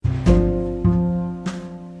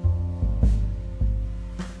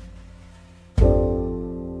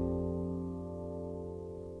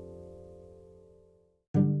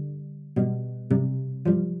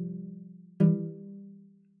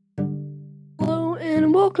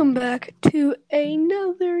and welcome back to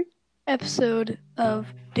another episode of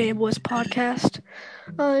Danny Boy's podcast.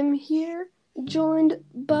 I'm here, joined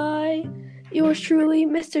by yours truly,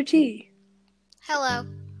 Mr. T. Hello.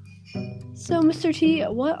 So, Mr. T,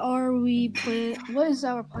 what is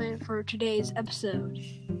our plan for today's episode?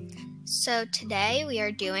 So today we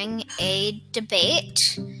are doing a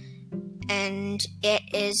debate, and it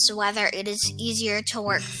is whether it is easier to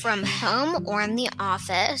work from home or in the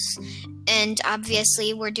office. And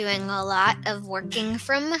obviously we're doing a lot of working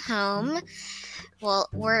from home. Well,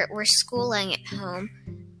 we're schooling at home,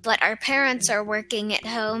 but our parents are working at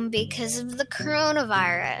home because of the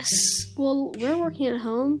coronavirus. Well, we're working at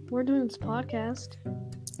home. We're doing this podcast.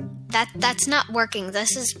 That's not working.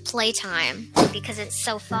 This is playtime because it's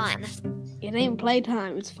so fun. It ain't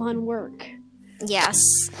playtime. It's fun work.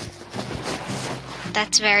 Yes.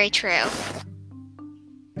 That's very true.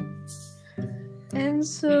 And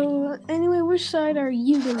so, anyway, which side are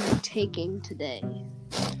you going to be taking today?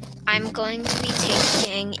 I'm going to be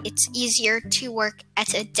taking it's easier to work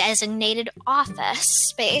at a designated office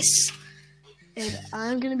space. And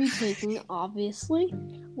I'm going to be taking, obviously,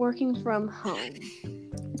 working from home.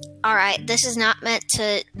 Alright, this is not meant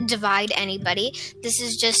to divide anybody. This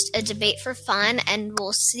is just a debate for fun, and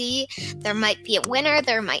we'll see. There might be a winner,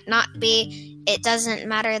 there might not be. It doesn't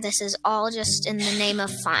matter. This is all just in the name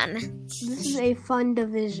of fun. This is a fun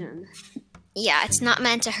division. Yeah, it's not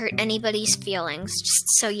meant to hurt anybody's feelings,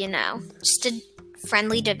 just so you know. Just a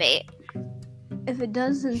friendly debate. If it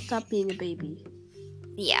does, then stop being a baby.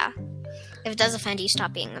 Yeah. If it does offend you,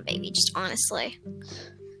 stop being a baby, just honestly.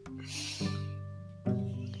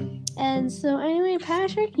 And so anyway,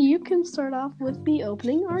 Patrick, you can start off with the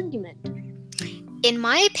opening argument. In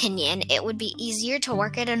my opinion, it would be easier to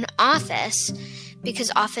work at an office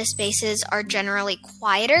because office spaces are generally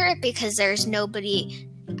quieter because there's nobody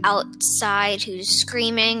outside who's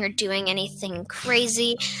screaming or doing anything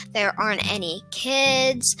crazy. There aren't any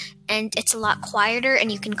kids, and it's a lot quieter,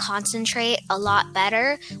 and you can concentrate a lot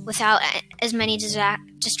better without as many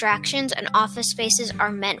distractions, and office spaces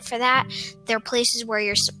are meant for that. They're places where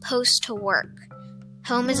you're supposed to work.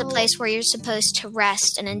 Home is a place where you're supposed to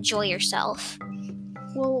rest and enjoy yourself.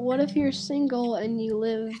 Well, what if you're single and you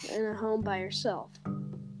live in a home by yourself?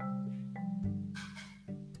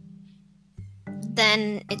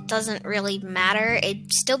 Then it doesn't really matter.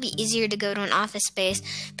 It'd still be easier to go to an office space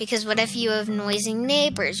because what if you have noisy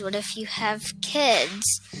neighbors? What if you have kids?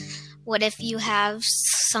 What if you have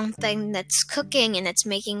something that's cooking and it's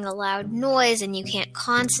making a loud noise and you can't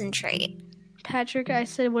concentrate? Patrick, I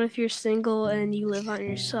said what if you're single and you live on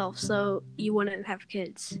yourself, so you wouldn't have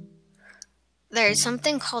kids? There's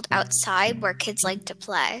something called outside where kids like to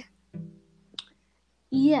play.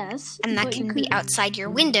 Yes. And that can be outside your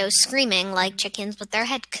window screaming like chickens with their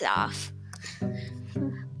head cut off.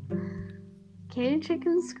 Can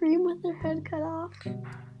chickens scream with their head cut off?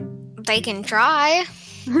 They can try.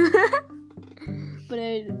 But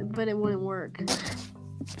it wouldn't work.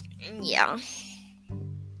 Yeah.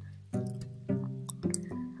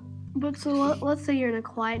 But so let's say you're in a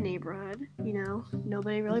quiet neighborhood, you know,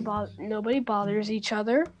 nobody bothers each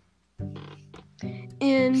other.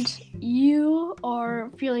 And you are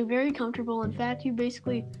feeling very comfortable. In fact, you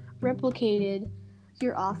basically replicated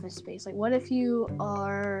your office space. Like, what if you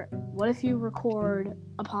record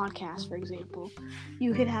a podcast, for example?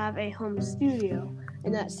 You could have a home studio,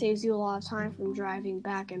 and that saves you a lot of time from driving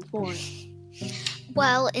back and forth.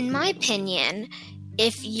 Well, in my opinion,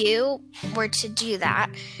 if you were to do that,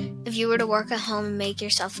 if you were to work at home and make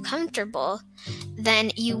yourself comfortable,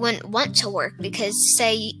 then you wouldn't want to work because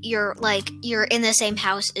say you're in the same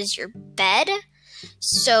house as your bed,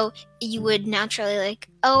 so you would naturally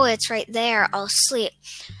oh, it's right there, I'll sleep.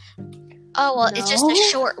 Oh, well, It's just a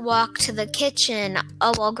short walk to the kitchen.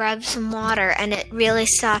 Oh, I'll grab some water, and it really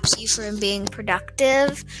stops you from being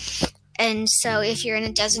productive. And so if you're in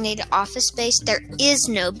a designated office space, there is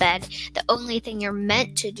no bed. The only thing you're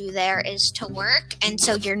meant to do there is to work. And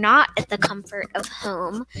so you're not at the comfort of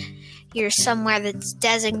home. You're somewhere that's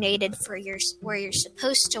designated for where you're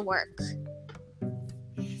supposed to work.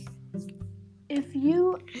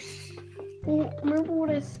 Remember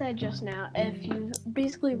what I said just now. If you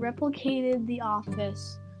basically replicated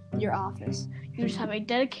your office, you just have a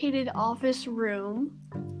dedicated office room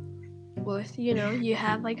with, you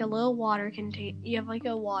have a little water you have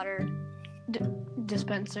a water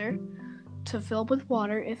dispenser to fill up with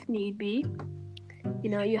water if need be.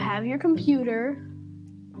 You have your computer,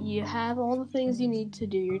 you have all the things you need to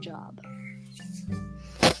do your job.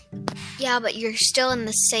 Yeah, but you're still in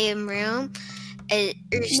the same room.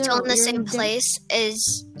 You're still in the same place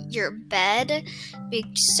as your bed.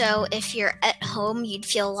 So if you're at home, you'd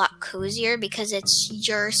feel a lot cozier because it's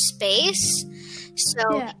your space.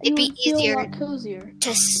 So Yeah, it'd be you would feel a easier lot cozier. to You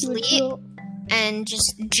would sleep feel and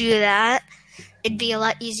just do that. It'd be a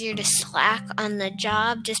lot easier to slack on the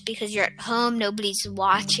job just because you're at home, nobody's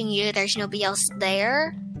watching you, there's nobody else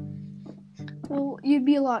there. well, you'd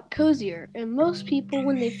be a lot cozier. And most people,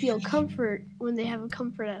 when they feel comfort, when they have a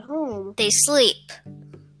comfort at home, They sleep.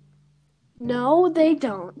 no, they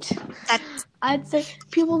don't. That's I'd say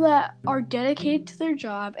people that are dedicated to their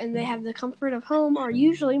job and they have the comfort of home are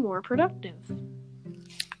usually more productive.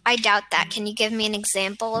 I doubt that. Can you give me an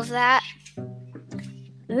example of that?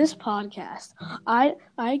 This podcast, I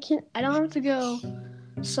don't have to go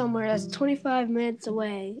somewhere that's 25 minutes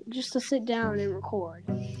away just to sit down and record.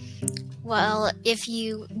 Well, if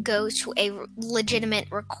you go to a legitimate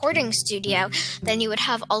recording studio, then you would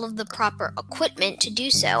have all of the proper equipment to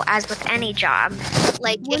do so, as with any job.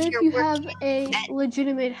 Like What if you're you working have a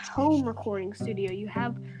legitimate home recording studio? You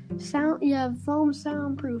have sound, you have foam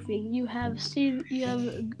soundproofing, you have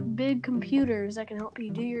big computers that can help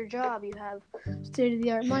you do your job. You have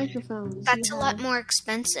state-of-the-art microphones. That's a lot more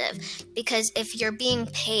expensive, because if you're being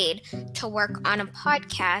paid to work on a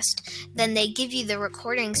podcast, then they give you the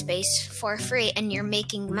recording space for free and you're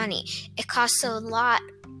making money. It costs a lot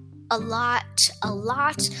of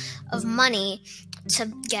money to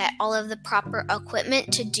get all of the proper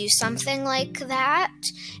equipment to do something like that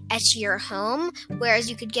at your home, whereas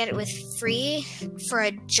you could get it with free for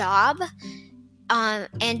a job.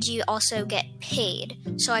 And you also get paid.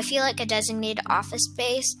 So I feel like a designated office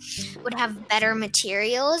space would have better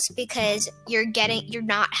materials because you're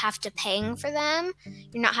not having to pay for them.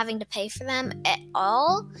 You're not having to pay for them at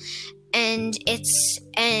all. And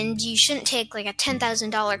you shouldn't take like a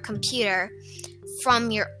 $10,000 computer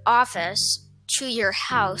from your office to your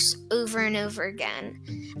house over and over again.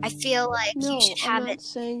 I feel like you should have I'm not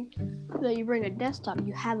saying that you bring a desktop.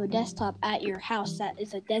 You have a desktop at your house that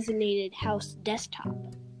is a designated house desktop.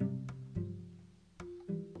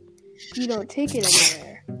 You don't take it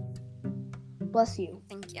anywhere. Bless you.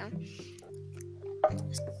 Thank you.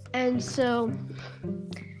 And so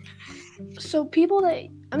people that,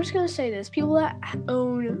 I'm just going to say this, people that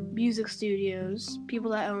own music studios, people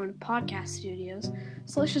that own podcast studios,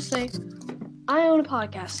 so let's just say I own a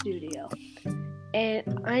podcast studio,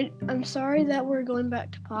 and I'm sorry that we're going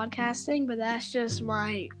back to podcasting, but that's just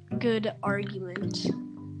my good argument,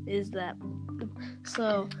 is that,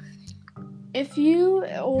 so, if you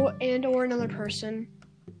or another person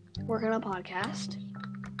work on a podcast,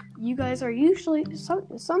 you guys are usually,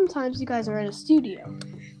 sometimes you guys are in a studio.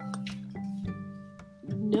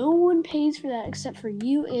 No one pays for that except for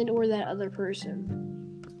you and or that other person.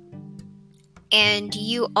 And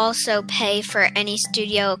you also pay for any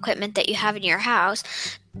studio equipment that you have in your house,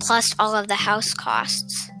 plus all of the house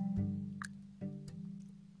costs.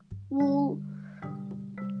 Well,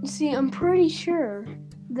 see, I'm pretty sure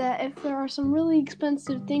that if there are some really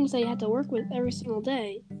expensive things that you have to work with every single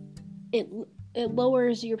day, it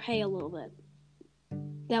lowers your pay a little bit.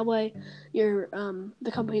 That way, your the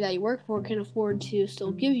company that you work for can afford to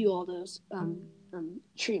still give you all those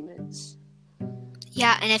treatments.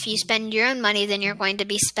 Yeah, and if you spend your own money, then you're going to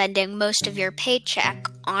be spending most of your paycheck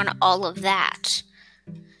on all of that.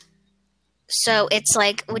 So it's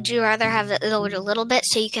like, would you rather have it lowered a little bit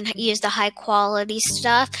so you can use the high quality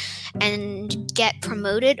stuff and get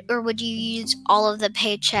promoted, or would you use all of the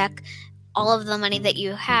paycheck, all of the money that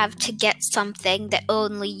you have to get something that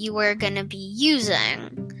only you are going to be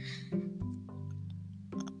using?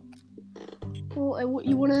 Well,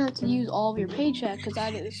 you wouldn't have to use all of your paycheck, because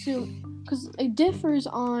I'd assume, because it differs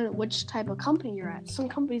on which type of company you're at. Some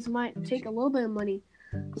companies might take a little bit of money.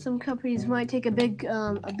 Some companies might take a big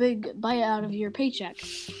bite out of your paycheck.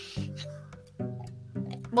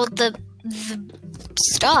 Well, the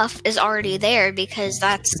stuff is already there, because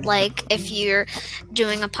that's like if you're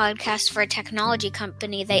doing a podcast for a technology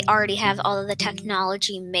company, they already have all of the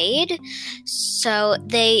technology made, so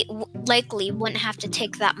they likely wouldn't have to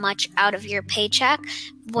take that much out of your paycheck.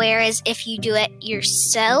 Whereas if you do it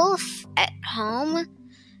yourself at home,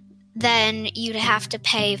 then you'd have to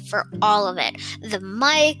pay for all of it. The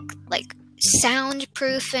mic, like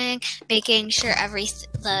soundproofing, making sure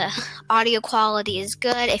the audio quality is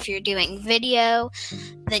good. If you're doing video,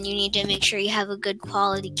 then you need to make sure you have a good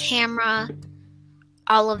quality camera.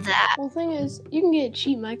 All of that. Well, the thing is, you can get a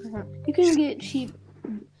cheap microphone. You can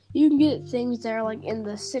get things that are like in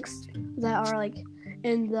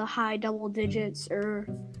the high double digits, or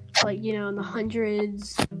like, you know, in the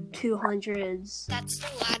hundreds, 200s. That's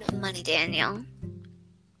a lot of money, Daniel.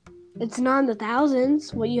 It's not in the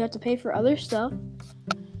thousands, what you have to pay for other stuff.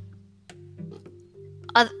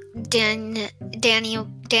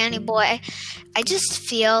 Danny boy, I just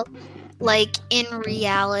feel like in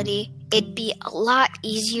reality, it'd be a lot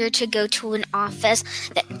easier to go to an office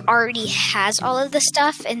that already has all of the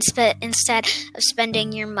stuff instead of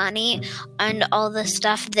spending your money on all the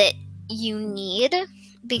stuff that you need.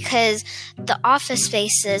 Because the office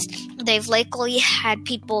spaces, they've likely had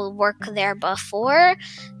people work there before,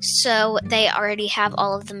 so they already have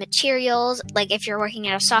all of the materials. Like if you're working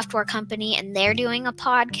at a software company and they're doing a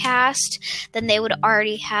podcast, then they would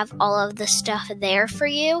already have all of the stuff there for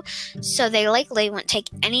you. So they likely won't take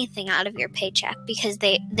anything out of your paycheck because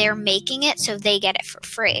they're making it so they get it for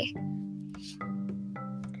free.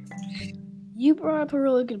 You brought up a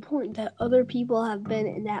really good point that other people have been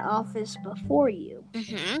in that office before you.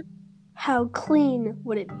 Mm-hmm. How clean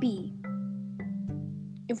would it be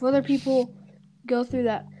if other people go through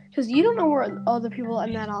that? Because you don't know where other people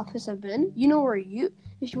in that office have been. You know if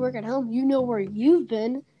you work at home, you know where you've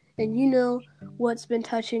been, and you know what's been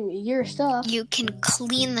touching your stuff. You can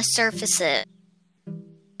clean the surfaces.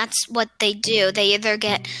 That's what they do. They either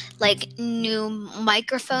get like new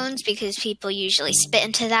microphones because people usually spit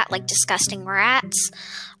into that like disgusting rats.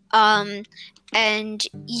 And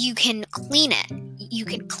you can clean it. You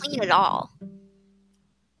can clean it all.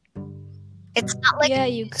 It's not like a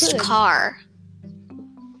used car.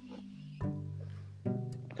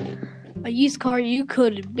 A used car, you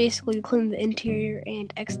could basically clean the interior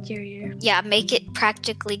and exterior. Yeah, make it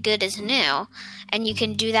practically good as new. And you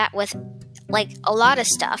can do that with like a lot of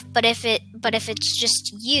stuff. But if it's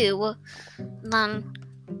just you, then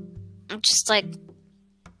I'm just like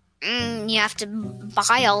you have to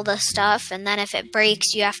buy all the stuff, and then if it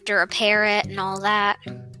breaks, you have to repair it and all that.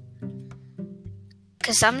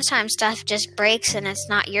 Because sometimes stuff just breaks and it's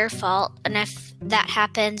not your fault. And if that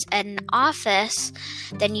happens in an office,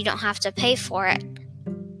 then you don't have to pay for it.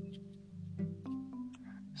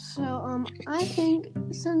 So, I think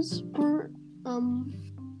since we're,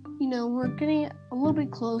 we're getting a little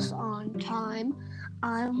bit close on time,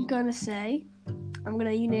 I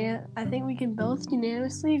think we can both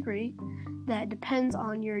unanimously agree that it depends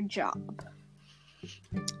on your job.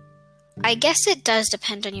 I guess it does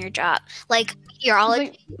depend on your job. Like meteorology.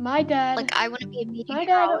 Like my dad. Like I want to be a meteorologist. My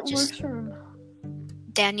dad works for.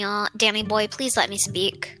 Danny boy, please let me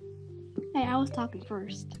speak. Hey, I was talking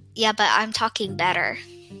first. Yeah, but I'm talking better.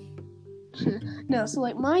 No, so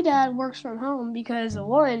like my dad works from home because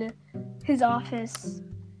one, his office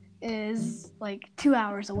is like 2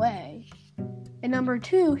 hours away. And number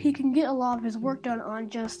two, he can get a lot of his work done on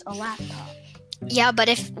just a laptop. Yeah, but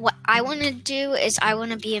if what I want to do is I want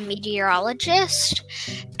to be a meteorologist,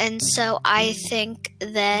 and so I think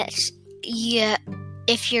that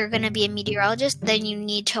if you're going to be a meteorologist, then you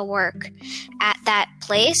need to work at that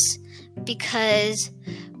place because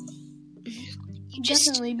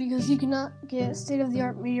definitely because you cannot get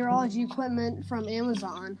state-of-the-art meteorology equipment from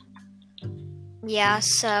Amazon. Yeah,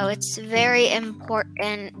 so it's very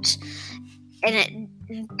important, and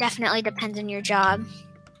it definitely depends on your job.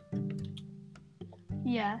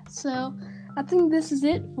 Yeah, so I think this is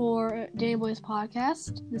it for Danny Boy's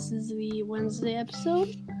podcast. This is the Wednesday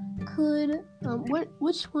episode.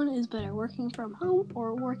 Which one is better, working from home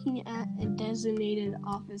or working at a designated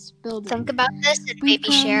office building? Think about this and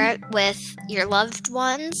maybe share it with your loved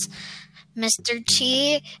ones. Mr.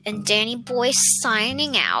 T and Danny Boy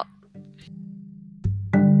signing out.